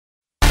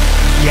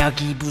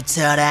여기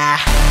붙어라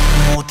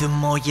모두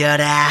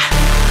모여라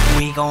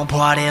We gon'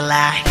 party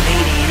like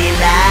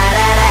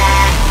리리리라라라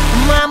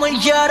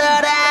맘을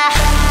열어라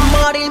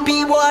머리를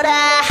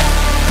비워라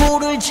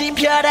불을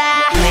지펴라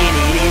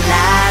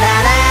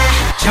리리리라라라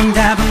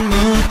정답은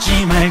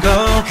묻지 말고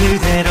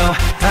그대로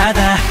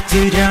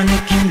받아들여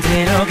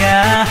느낌대로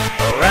가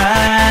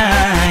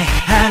Alright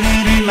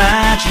하늘을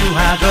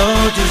마주하고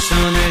두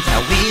손을 다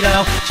위로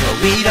저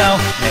위로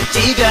날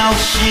뛰고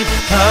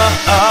싶어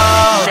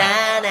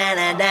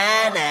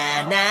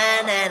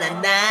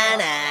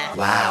나나나나나나나나나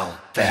Wow,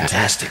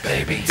 fantastic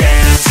baby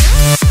Dance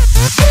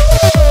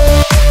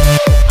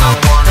I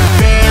wanna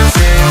dance,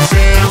 dance,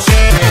 dance,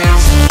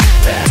 dance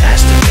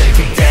Fantastic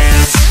baby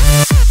Dance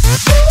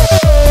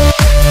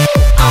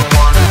I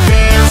wanna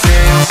dance,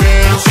 dance,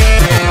 dance,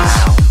 dance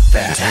Wow,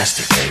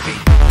 fantastic baby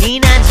이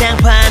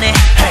난장판에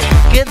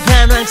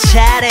끝판왕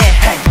차례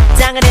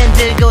땅을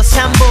흔들고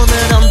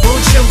 3분은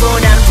엄부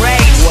충분한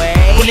race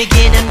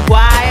분위기는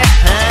wire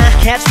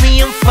Catch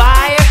me on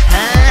fire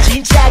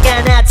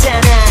진짜가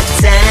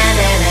나타났다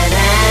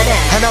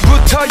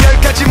하나부터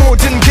열까지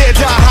모든 게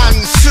다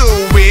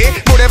한수위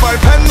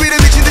모래벌판 위를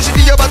미친듯이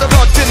뛰어봐도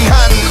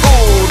거뜬한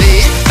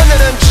우리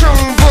오늘은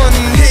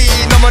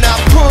충분히 너무나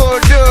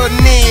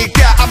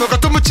푸르니까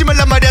아무것도 묻지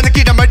말란 말이야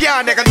느끼란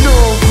말이야 내가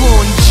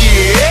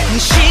누군지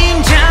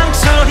심장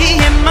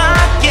소리에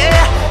맞게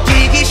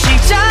뛰기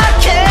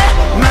시작해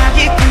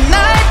막이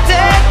끝날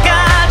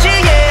때까지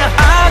yeah.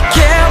 I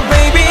can't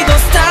baby don't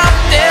stop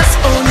this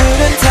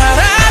오늘은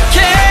타락해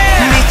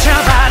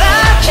미쳐봐라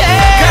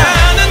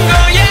가는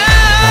거야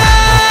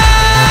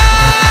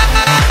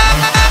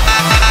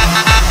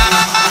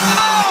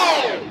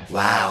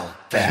Wow,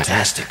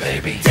 fantastic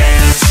baby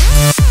Dance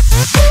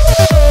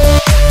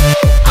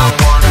I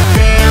wanna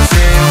dance,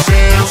 dance,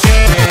 dance,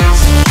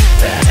 dance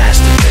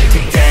Fantastic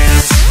baby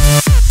Dance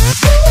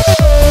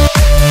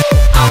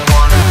I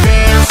wanna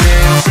dance,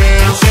 dance,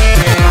 dance,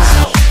 dance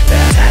Wow,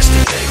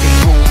 fantastic baby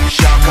Boom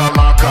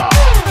shakalaka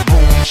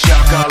Boom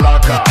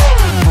shakalaka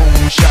Boom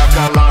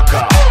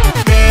shakalaka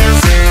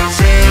Dance, dance,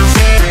 dance,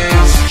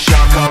 dance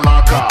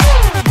shakalaka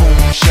Boom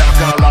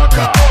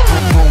shakalaka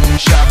Boom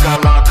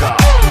shakalaka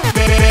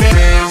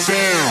Dance,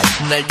 dance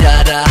날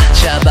따라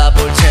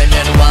잡아볼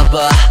테면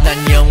와봐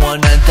난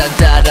영원한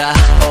딴따라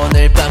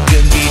오늘 밤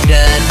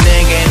금기는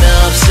내겐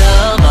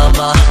없어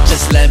mama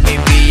Just let me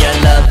be your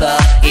lover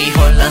이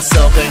혼란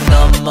속을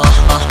넘어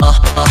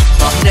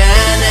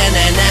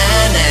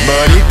나나나나나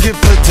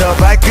머리끝부터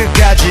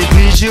발끝까지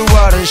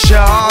비주얼은 쇼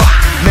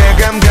내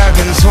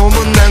감각은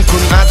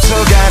소문난군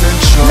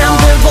앞서가는 중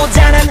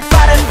남들보다는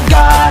빠른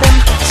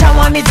걸음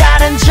차원이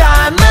다른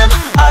젊음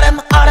얼음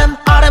얼음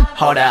얼음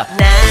Hold up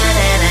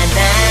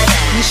나나나나나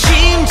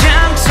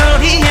심장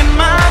소리에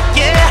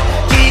맞게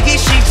뛰기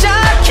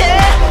시작해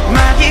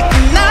막이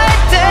끝날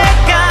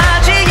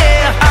때까지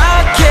yeah.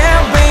 I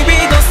can't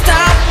baby don't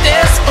stop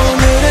this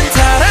오늘은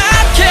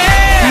타락해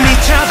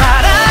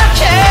미쳐봐라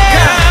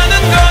가는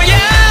거야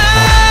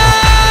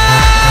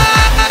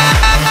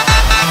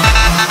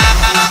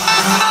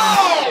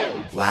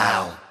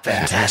Wow,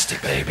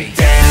 fantastic baby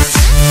Dance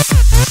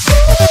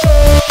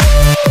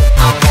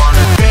I wanna